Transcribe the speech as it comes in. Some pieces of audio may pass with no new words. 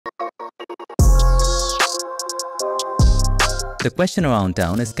The question around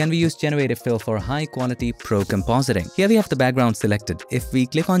town is, can we use Generative Fill for high quality pro compositing? Here we have the background selected. If we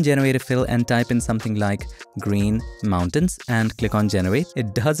click on Generative Fill and type in something like green mountains and click on generate,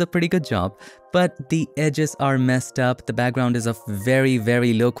 it does a pretty good job, but the edges are messed up. The background is of very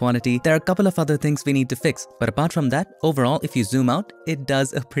low quality. There are a couple of other things we need to fix, but apart from that, overall, if you zoom out, it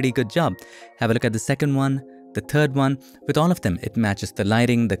does a pretty good job. Have a look at the second one, the third one. With all of them, it matches the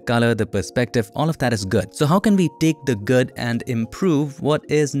lighting, the color, the perspective, all of that is good. So how can we take the good and improve what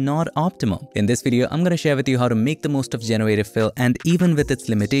is not optimal? In this video, I'm going to share with you how to make the most of Generative Fill and even with its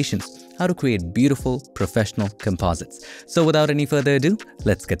limitations, how to create beautiful, professional composites. So without any further ado,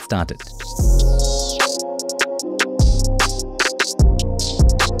 let's get started.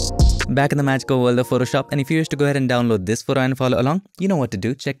 Back in the magical world of Photoshop, and if you wish to go ahead and download this photo and follow along, you know what to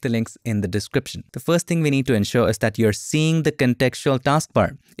do. Check the links in the description. The first thing we need to ensure is that you're seeing the contextual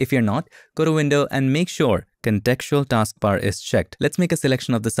taskbar. If you're not, go to Window and make sure contextual taskbar is checked. Let's make a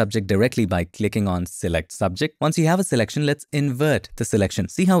selection of the subject directly by clicking on Select Subject. Once you have a selection, let's invert the selection.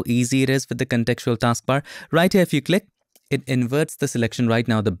 See how easy it is with the contextual taskbar? Right here, if you click, it inverts the selection. Right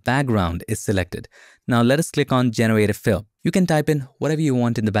now, the background is selected. Now let us click on Generative Fill. You can type in whatever you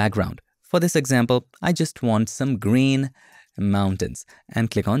want in the background. For this example, I just want some green mountains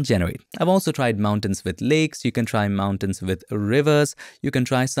and click on Generate. I've also tried mountains with lakes. You can try mountains with rivers. You can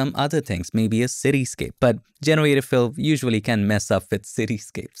try some other things, maybe a cityscape, but Generative Fill usually can mess up with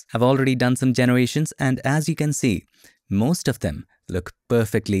cityscapes. I've already done some generations, and as you can see, most of them look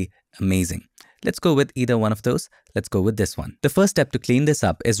perfectly amazing. Let's go with either one of those. Let's go with this one. The first step to clean this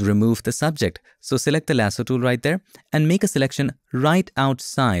up is remove the subject. So select the lasso tool right there and make a selection right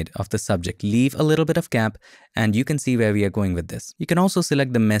outside of the subject. Leave a little bit of gap and you can see where we are going with this. You can also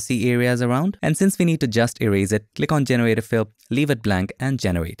select the messy areas around, and since we need to just erase it, click on Generative Fill, leave it blank and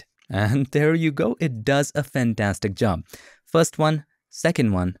generate. And there you go. It does a fantastic job. First one,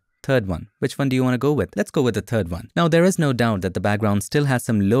 second one, third one. Which one do you want to go with? Let's go with the third one. Now, there is no doubt that the background still has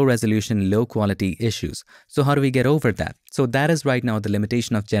some low resolution, low quality issues. So how do we get over that? So that is right now the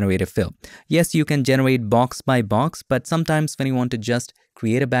limitation of Generative Fill. Yes, you can generate box by box, but sometimes when you want to just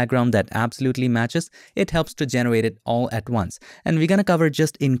create a background that absolutely matches, it helps to generate it all at once. And we're going to cover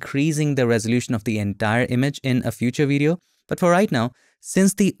just increasing the resolution of the entire image in a future video. But for right now,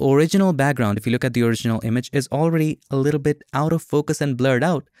 since the original background, if you look at the original image, is already a little bit out of focus and blurred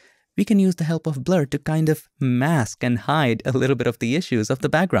out, we can use the help of blur to kind of mask and hide a little bit of the issues of the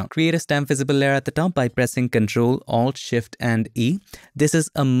background. Create a stamp visible layer at the top by pressing Ctrl, Alt, Shift, and E. This is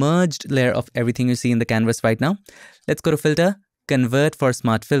a merged layer of everything you see in the canvas right now. Let's go to Filter, Convert for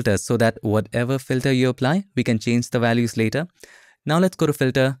Smart Filters, so that whatever filter you apply, we can change the values later. Now let's go to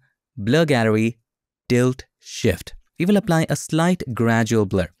Filter, Blur Gallery, Tilt, Shift. We will apply a slight gradual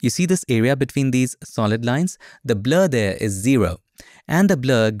blur. You see this area between these solid lines? The blur there is 0. And the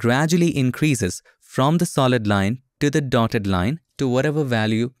blur gradually increases from the solid line to the dotted line to whatever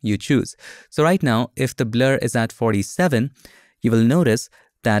value you choose. So right now, if the blur is at 47, you will notice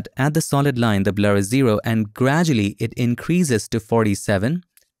that at the solid line, the blur is 0 and gradually it increases to 47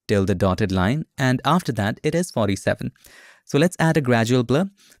 till the dotted line. And after that, it is 47. So let's add a gradual blur.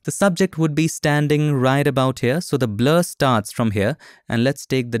 The subject would be standing right about here. So the blur starts from here, and let's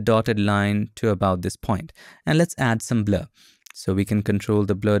take the dotted line to about this point. And let's add some blur. So we can control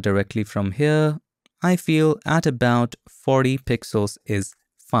the blur directly from here. I feel at about 40 pixels is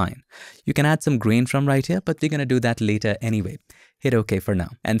fine. You can add some grain from right here, but we're going to do that later anyway. Hit OK for now.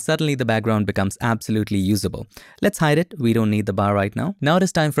 And suddenly the background becomes absolutely usable. Let's hide it. We don't need the bar right now. Now it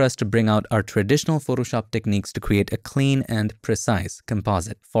is time for us to bring out our traditional Photoshop techniques to create a clean and precise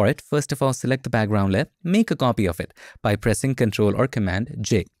composite. For it, first of all, select the background layer, make a copy of it by pressing Ctrl or Command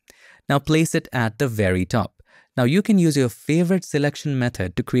J. Now place it at the very top. Now you can use your favorite selection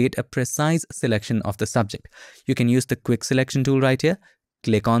method to create a precise selection of the subject. You can use the quick selection tool right here,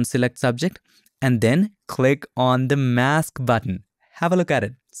 click on Select Subject, and then click on the mask button. Have a look at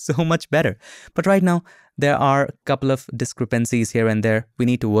it. So much better. But right now, there are a couple of discrepancies here and there. We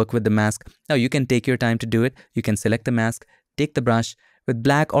need to work with the mask. Now you can take your time to do it. You can select the mask, take the brush with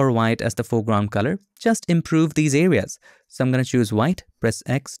black or white as the foreground color. Just improve these areas. So I'm going to choose white, press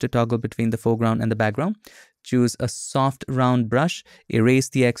X to toggle between the foreground and the background. Choose a soft round brush, erase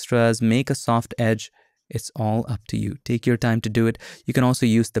the extras, make a soft edge. It's all up to you. Take your time to do it. You can also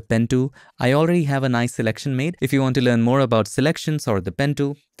use the pen tool. I already have a nice selection made. If you want to learn more about selections or the pen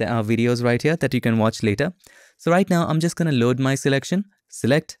tool, there are videos right here that you can watch later. So right now, I'm just going to load my selection.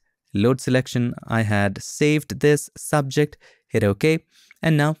 Select, load selection. I had saved this subject, hit OK,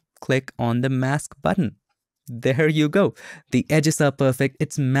 and now click on the mask button. There you go. The edges are perfect.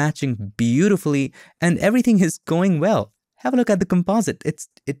 It's matching beautifully and everything is going well. Have a look at the composite.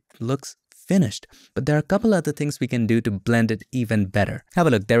 It looks finished. But there are a couple other things we can do to blend it even better. Have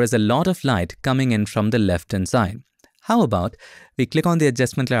a look. There is a lot of light coming in from the left-hand side. How about we click on the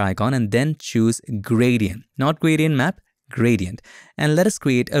adjustment layer icon and then choose gradient. Not gradient map, gradient. And let us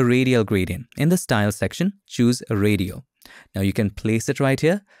create a radial gradient. In the style section, choose radial. Now you can place it right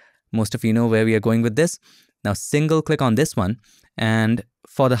here. Most of you know where we are going with this. Now single click on this one. And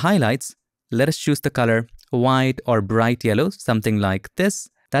for the highlights, let us choose the color white or bright yellow, something like this.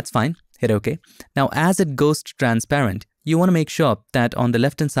 That's fine. Hit OK. Now as it goes to transparent, you want to make sure that on the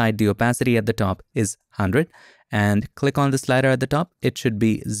left hand side, the opacity at the top is 100. And click on the slider at the top, it should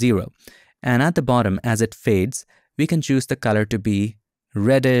be 0. And at the bottom, as it fades, we can choose the color to be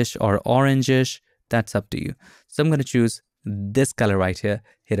reddish or orangish. That's up to you. So I'm going to choose this color right here.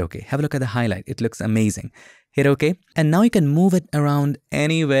 Hit OK. Have a look at the highlight. It looks amazing. Hit OK. And now you can move it around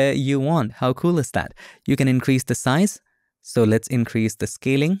anywhere you want. How cool is that? You can increase the size. So let's increase the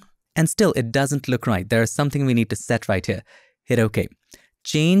scaling. And still, it doesn't look right. There is something we need to set right here. Hit OK.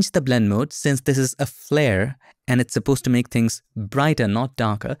 Change the blend mode. Since this is a flare and it's supposed to make things brighter, not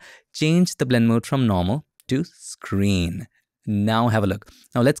darker, change the blend mode from normal to screen. Now have a look.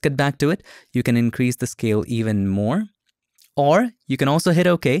 Now let's get back to it. You can increase the scale even more. Or you can also hit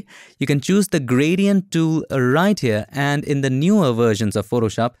OK. You can choose the gradient tool right here. And in the newer versions of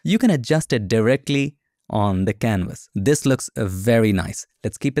Photoshop, you can adjust it directly on the canvas. This looks very nice.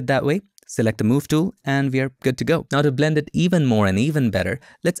 Let's keep it that way. Select the move tool and we are good to go. Now to blend it even more and even better,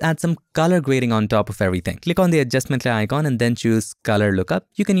 let's add some color grading on top of everything. Click on the adjustment layer icon and then choose color lookup.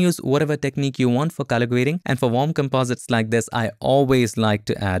 You can use whatever technique you want for color grading. And for warm composites like this, I always like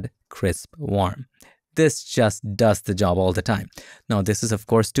to add crisp warm. This just does the job all the time. Now this is of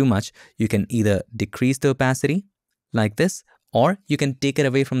course too much. You can either decrease the opacity like this, or you can take it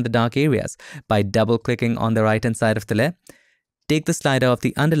away from the dark areas by double clicking on the right hand side of the layer. Take the slider of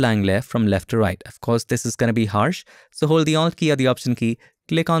the underlying layer from left to right. Of course, this is going to be harsh. So hold the Alt key or the Option key,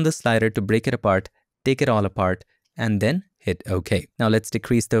 click on the slider to break it apart, take it all apart, and then hit OK. Now let's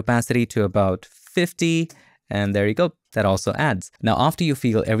decrease the opacity to about 50. And there you go. That also adds. Now, after you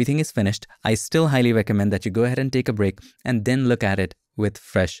feel everything is finished, I still highly recommend that you go ahead and take a break and then look at it with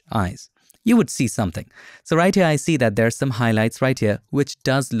fresh eyes. You would see something. So right here, I see that there's some highlights right here, which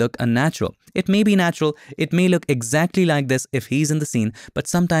does look unnatural. It may be natural. It may look exactly like this if he's in the scene, but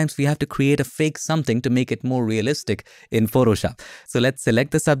sometimes we have to create a fake something to make it more realistic in Photoshop. So let's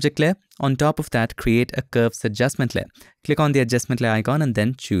select the subject layer. On top of that, create a curves adjustment layer. Click on the adjustment layer icon and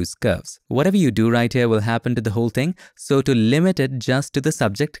then choose curves. Whatever you do right here will happen to the whole thing. So to limit it just to the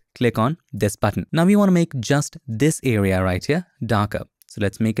subject, click on this button. Now we want to make just this area right here darker. So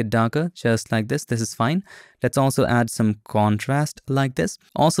let's make it darker, just like this. This is fine. Let's also add some contrast like this.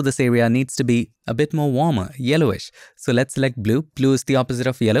 Also, this area needs to be a bit more warmer, yellowish. So let's select blue. Blue is the opposite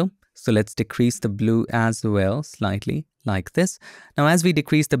of yellow. So let's decrease the blue as well, slightly like this. Now, as we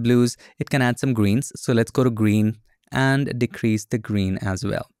decrease the blues, it can add some greens. So let's go to green and decrease the green as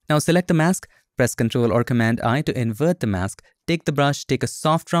well. Now select the mask. Press Ctrl or Command I to invert the mask. Take the brush, take a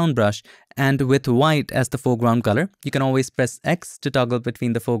soft round brush, and with white as the foreground color, you can always press X to toggle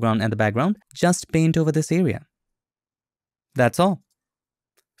between the foreground and the background. Just paint over this area. That's all.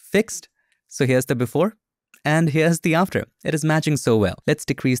 Fixed. So here's the before and here's the after. It is matching so well. Let's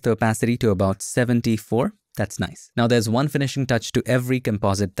decrease the opacity to about 74. That's nice. Now there's one finishing touch to every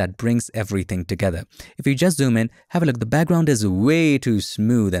composite that brings everything together. If you just zoom in, have a look. The background is way too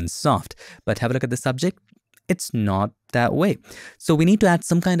smooth and soft, but have a look at the subject. It's not that way. So we need to add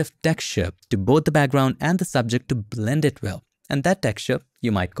some kind of texture to both the background and the subject to blend it well. And that texture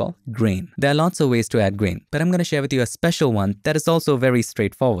you might call grain. There are lots of ways to add grain, but I'm going to share with you a special one that is also very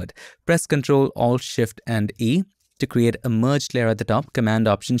straightforward. Press Ctrl, Alt, Shift, and E to create a merged layer at the top. Command,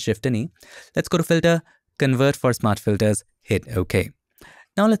 Option, Shift, and E. Let's go to Filter, Convert for Smart Filters, hit OK.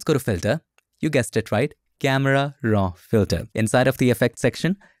 Now let's go to Filter. You guessed it right, Camera Raw Filter. Inside of the Effects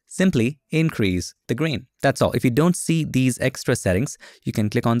section, simply increase the grain. That's all. If you don't see these extra settings, you can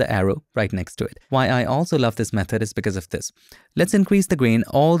click on the arrow right next to it. Why I also love this method is because of this. Let's increase the grain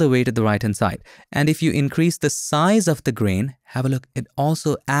all the way to the right hand side. And if you increase the size of the grain, have a look, it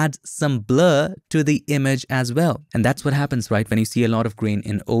also adds some blur to the image as well. And that's what happens, right? When you see a lot of grain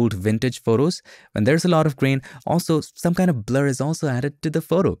in old vintage photos, when there's a lot of grain, also some kind of blur is also added to the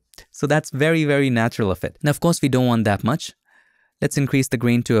photo. So that's very, very natural of it. Now, of course, we don't want that much. Let's increase the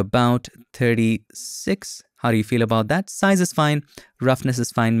grain to about 36. How do you feel about that? Size is fine. Roughness is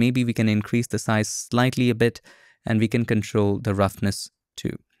fine. Maybe we can increase the size slightly a bit and we can control the roughness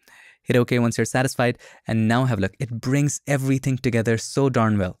too. Hit OK once you're satisfied. And now have a look. It brings everything together so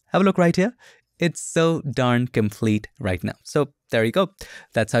darn well. Have a look right here. It's so darn complete right now. So there you go.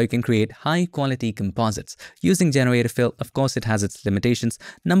 That's how you can create high quality composites. Using Generative Fill, of course, it has its limitations.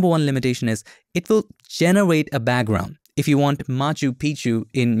 Number one limitation is it will generate a background. If you want Machu Picchu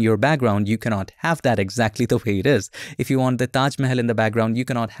in your background, you cannot have that exactly the way it is. If you want the Taj Mahal in the background, you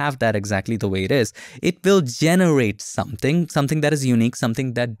cannot have that exactly the way it is. It will generate something that is unique,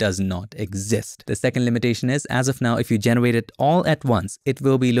 something that does not exist. The second limitation is, as of now, if you generate it all at once, it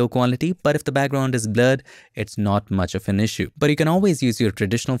will be low quality, but if the background is blurred, it's not much of an issue. But you can always use your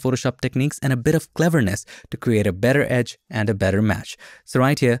traditional Photoshop techniques and a bit of cleverness to create a better edge and a better match. So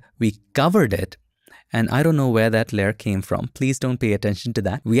right here, we covered it. And I don't know where that layer came from. Please don't pay attention to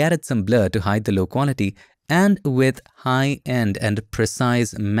that. We added some blur to hide the low quality, and with high-end and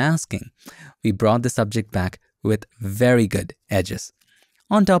precise masking, we brought the subject back with very good edges.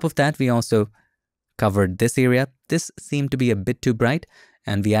 On top of that, we also covered this area. This seemed to be a bit too bright,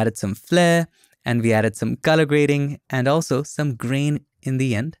 and we added some flare, and we added some color grading, and also some grain in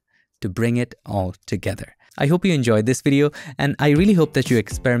the end to bring it all together. I hope you enjoyed this video, and I really hope that you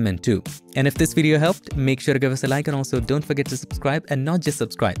experiment too. And if this video helped, make sure to give us a like, and also don't forget to subscribe, and not just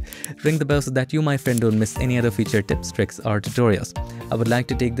subscribe. Ring the bell so that you, my friend, don't miss any other feature tips, tricks, or tutorials. I would like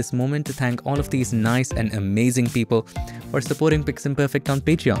to take this moment to thank all of these nice and amazing people for supporting PiXimperfect on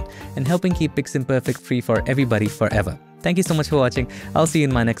Patreon and helping keep PiXimperfect free for everybody forever. Thank you so much for watching. I'll see you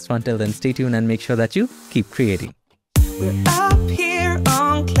in my next one. Till then, stay tuned and make sure that you keep creating. We're up here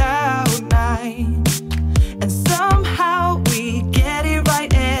on cloud nine.